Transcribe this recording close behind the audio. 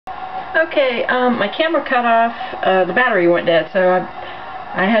Okay, my camera cut off, the battery went dead, so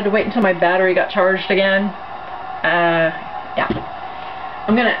I had to wait until my battery got charged again. Yeah.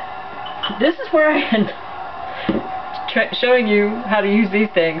 This is where I am showing you how to use these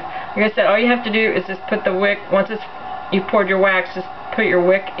things. Like I said, all you have to do is just put the wick, once you poured your wax, just put your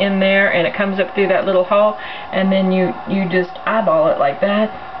wick in there and it comes up through that little hole, and then you just eyeball it like that,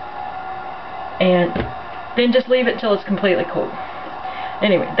 and then just leave it till it's completely cool.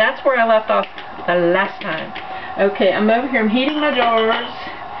 Anyway, that's where I left off the last time. Okay, I'm over here, I'm heating my jars.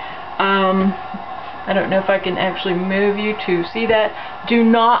 I don't know if I can actually move you to see that. Do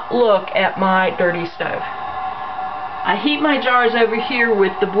not look at my dirty stove. I heat my jars over here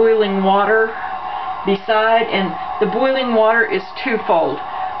with the boiling water beside, and the boiling water is twofold.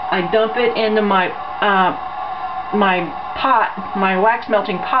 I dump it into my my pot, my wax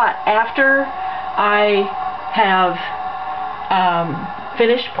melting pot, after I have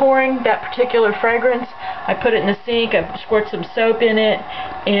finished pouring that particular fragrance. I put it in the sink, I squirt some soap in it,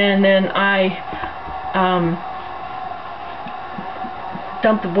 and then I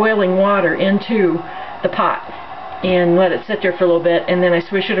dump the boiling water into the pot and let it sit there for a little bit, and then I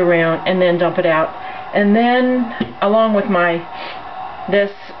swish it around and then dump it out. And then, along with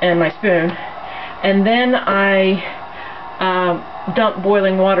this and my spoon, and then I dump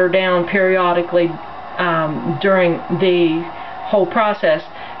boiling water down periodically during the whole process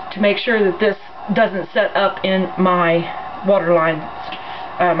to make sure that this doesn't set up in my water lines,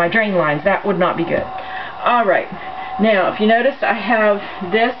 my drain lines. That would not be good. Alright, now if you notice, I have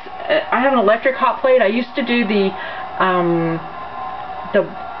this, I have an electric hot plate. I used to do the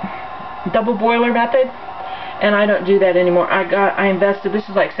double boiler method, and I don't do that anymore. I invested, this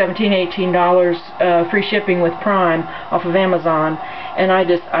is like $17–18 free shipping with Prime off of Amazon, and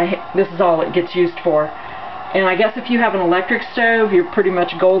this is all it gets used for. And I guess if you have an electric stove, you're pretty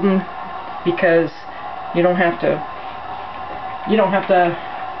much golden, because you don't have to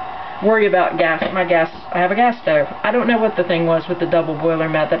worry about gas. I have a gas stove. I don't know what the thing was with the double boiler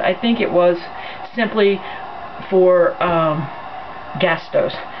method. I think it was simply for gas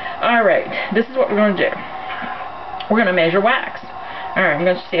stoves. Alright, this is what we're going to do. We're going to measure wax. Alright, I'm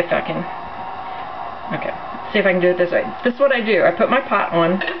going to see if I can, okay, see if I can do it this way. This is what I do. I put my pot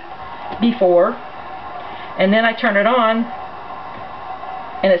on before, and then I turn it on,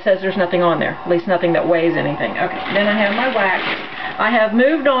 and it says there's nothing on there, at least nothing that weighs anything. Okay, then I have my wax. I have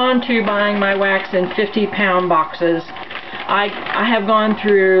moved on to buying my wax in 50-pound boxes. I have gone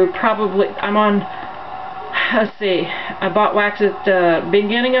through probably, I'm on, let's see, I bought wax at the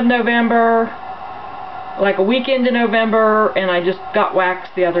beginning of November, like a week into November, and I just got wax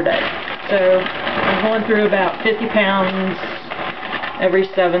the other day. So I'm going through about 50 pounds every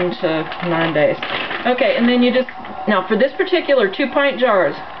 7 to 9 days. Okay, and then you just, now for this particular 2-pint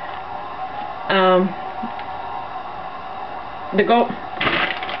jars, the gold,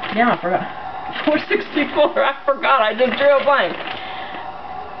 yeah, I forgot, 464, I forgot, I just drew a blank.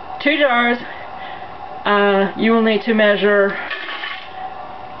 2 jars, you will need to measure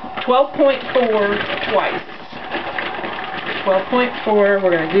 12.4 twice. 12.4,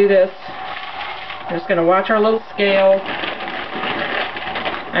 we're going to do this. We're just going to watch our little scale.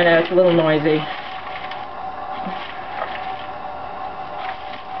 I know, it's a little noisy.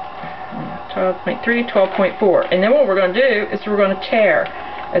 12.3, 12.4. And then what we're going to do is we're going to tare.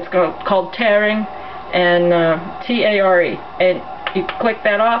 It's called taring, and T-A-R-E. And you click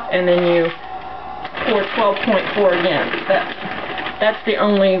that off, and then you pour 12.4 again. That's the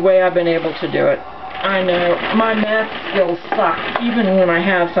only way I've been able to do it. I know, my math skills suck, even when I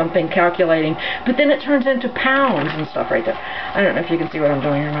have something calculating. But then it turns into pounds and stuff right there. I don't know if you can see what I'm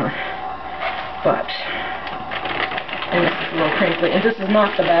doing or not. But, and this is a little crinkly. And this is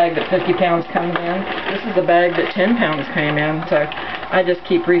not the bag that 50 pounds comes in. This is the bag that 10 pounds came in. So I just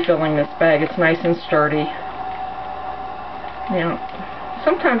keep refilling this bag. It's nice and sturdy. Now,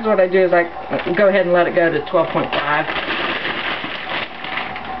 sometimes what I do is I go ahead and let it go to 12.5.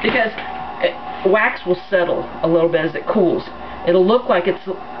 Because wax will settle a little bit as it cools. It'll look like it's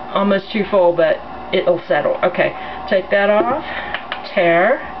almost too full, but it'll settle. Okay, take that off,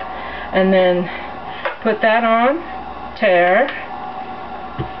 tare, and then put that on, tare.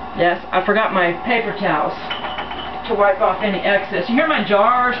 Yes, I forgot my paper towels to wipe off any excess. You hear my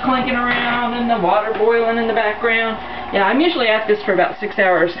jars clinking around and the water boiling in the background. Yeah, I'm usually at this for about 6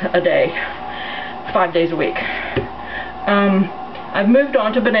 hours a day, 5 days a week. I've moved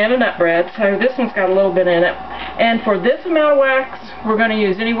on to banana nut bread, so this one's got a little bit in it. And for this amount of wax, we're going to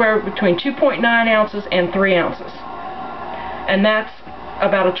use anywhere between 2.9 ounces and 3 ounces. And that's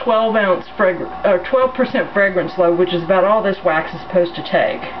about a 12% fragrance load, which is about all this wax is supposed to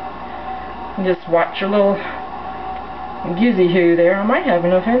take. Just watch your little gizzy-hoo there. I might have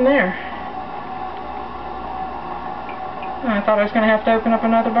enough in there. I thought I was going to have to open up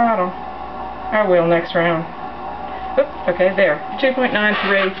another bottle. I will next round. Oops, okay, there.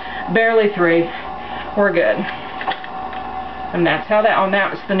 2.93, barely 3. We're good. And that's how that,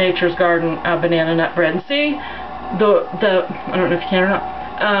 that was the Nature's Garden banana nut bread. And see, I don't know if you can or not,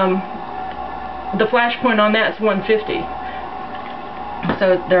 the flash point on that is 150.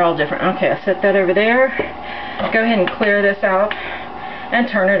 So they're all different. Okay, I set that over there. Go ahead and clear this out and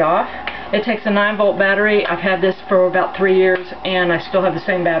turn it off. It takes a 9-volt battery. I've had this for about 3 years and I still have the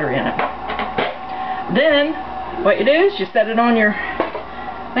same battery in it. Then what you do is you set it on your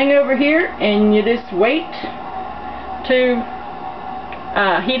thing over here and you just wait to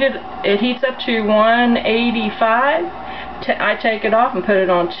heat it. It heats up to 185. I take it off and put it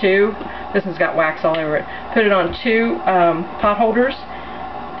on 2. This one's got wax all over it. Put it on 2 pot holders,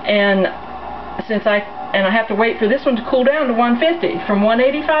 and since I have to wait for this one to cool down to 150, from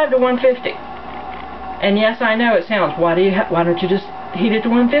 185 to 150. And yes, I know it sounds, why don't you just heat it to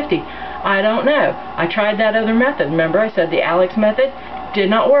 150? I don't know. I tried that other method. Remember, I said the Alex method did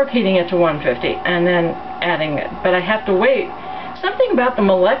not work, heating it to 150 and then adding it. But I have to wait. Something about the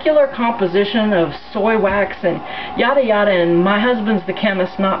molecular composition of soy wax and yada yada, and my husband's the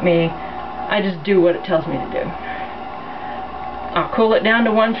chemist, not me. I just do what it tells me to do. I'll cool it down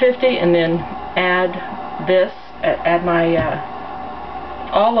to 150 and then add this, add my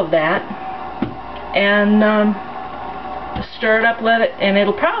all of that, and stir it up, let it, and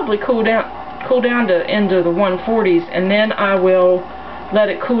it'll probably cool down to into the 140s, and then I will let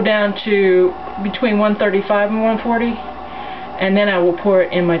it cool down to between 135 and 140. And then I will pour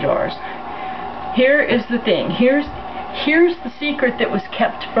it in my jars. Here is the thing. Here's the secret that was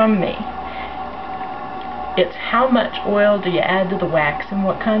kept from me. It's how much oil do you add to the wax and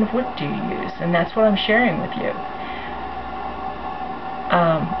what kind of wick do you use. And that's what I'm sharing with you.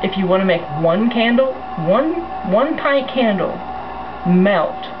 If you want to make one candle, one pint candle,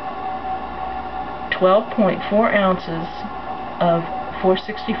 melt 12.4 ounces of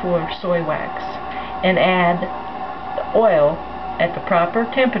 464 soy wax and add the oil at the proper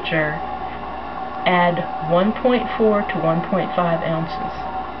temperature. Add 1.4 to 1.5 ounces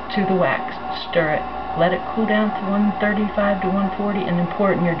to the wax. Stir it. Let it cool down to 135 to 140 and then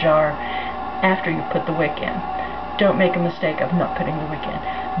pour it in your jar after you put the wick in. Don't make a mistake of not putting the wick in.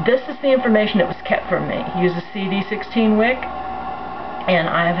 This is the information that was kept from me. Use a CD16 wick, and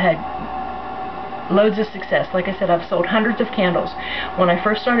I have had loads of success. Like I said, I've sold hundreds of candles. When I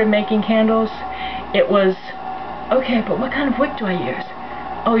first started making candles, it was, okay, but what kind of wick do I use?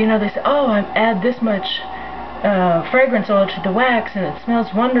 Oh, you know, they say, oh, I add this much fragrance oil to the wax and it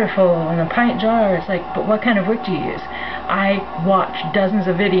smells wonderful in a pint jar. It's like, but what kind of wick do you use? I watched dozens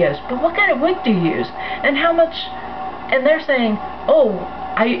of videos, but what kind of wick do you use? And how much? And they're saying, oh,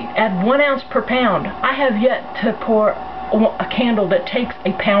 I add 1 ounce per pound. I have yet to pour a candle that takes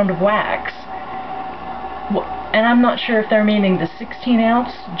a pound of wax. And I'm not sure if they're meaning the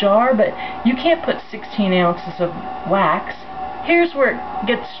 16-ounce jar, but you can't put 16 ounces of wax. Here's where it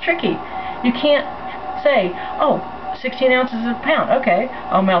gets tricky. You can't say, oh, 16 ounces of a pound. Okay,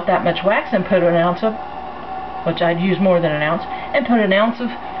 I'll melt that much wax and put an ounce of, which I'd use more than an ounce, and put an ounce of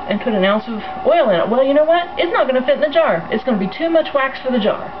oil in it. Well, you know what? It's not going to fit in the jar. It's going to be too much wax for the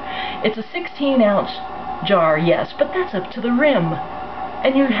jar. It's a 16-ounce jar, yes, but that's up to the rim.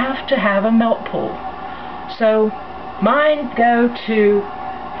 And you have to have a melt pool. So mine go to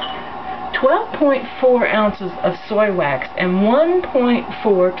 12.4 ounces of soy wax and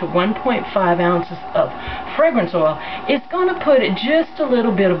 1.4 to 1.5 ounces of fragrance oil. It's going to put it just a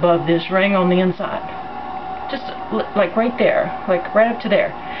little bit above this ring on the inside. Just like right there, like right up to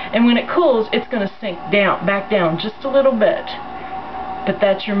there. And when it cools, it's going to sink down, back down just a little bit. But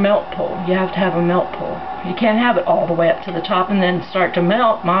that's your melt pool. You have to have a melt pool. You can't have it all the way up to the top and then start to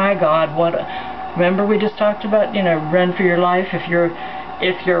melt. My God, what a... Remember we just talked about, you know, run for your life if your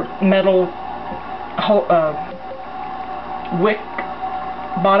metal wick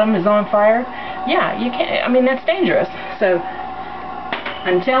bottom is on fire. Yeah, you can't. I mean, that's dangerous. So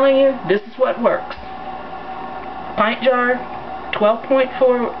I'm telling you, this is what works. Pint jar,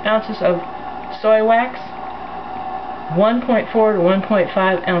 12.4 ounces of soy wax, 1.4 to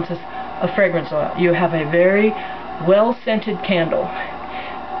 1.5 ounces of fragrance oil. You have a very well-scented candle.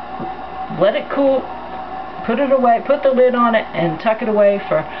 Let it cool, put it away, put the lid on it, and tuck it away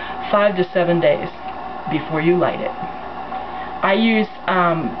for 5 to 7 days before you light it. I use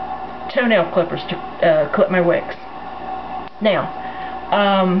toenail clippers to clip my wicks. Now,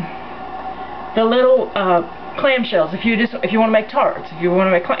 the little clamshells. If you want to make tarts, if you want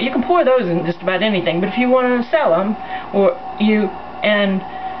to make, you can pour those in just about anything. But if you want to sell them, you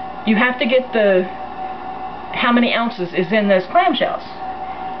have to get the how many ounces is in those clamshells.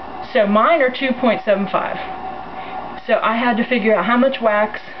 So mine are 2.75. So I had to figure out how much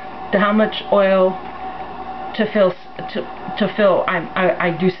wax to how much oil to fill.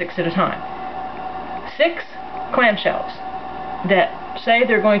 I do 6 at a time. 6 clamshells that say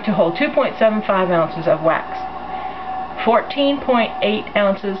they're going to hold 2.75 ounces of wax, 14.8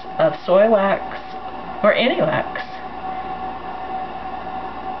 ounces of soy wax or any wax,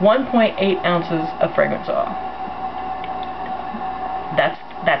 1.8 ounces of fragrance oil. That's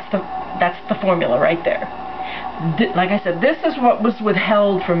the formula right there. Like I said, this is what was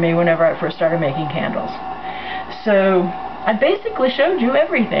withheld from me whenever I first started making candles. So I basically showed you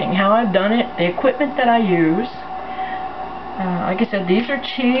everything, how I've done it, the equipment that I use. Like I said, these are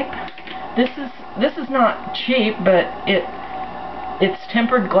cheap. This is not cheap, but it's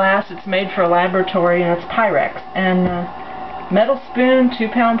tempered glass. It's made for a laboratory, and it's Pyrex. And metal spoon,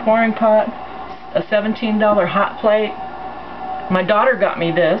 2-pound pouring pot, a $17 hot plate. My daughter got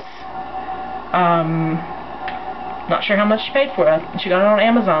me this. Not sure how much she paid for it. She got it on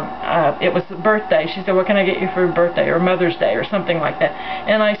Amazon. It was a birthday. She said, "What can I get you for a birthday or Mother's Day or something like that?"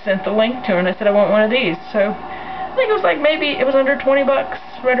 And I sent the link to her, and I said, "I want one of these." So I think it was like maybe it was under 20 bucks,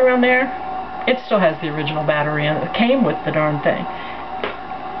 right around there. It still has the original battery in it. It came with the darn thing.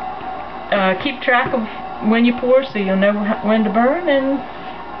 Keep track of when you pour so you'll know when to burn, and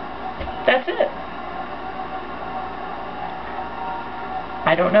that's it.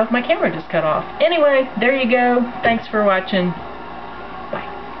 I don't know if my camera just cut off. Anyway, there you go. Thanks for watching.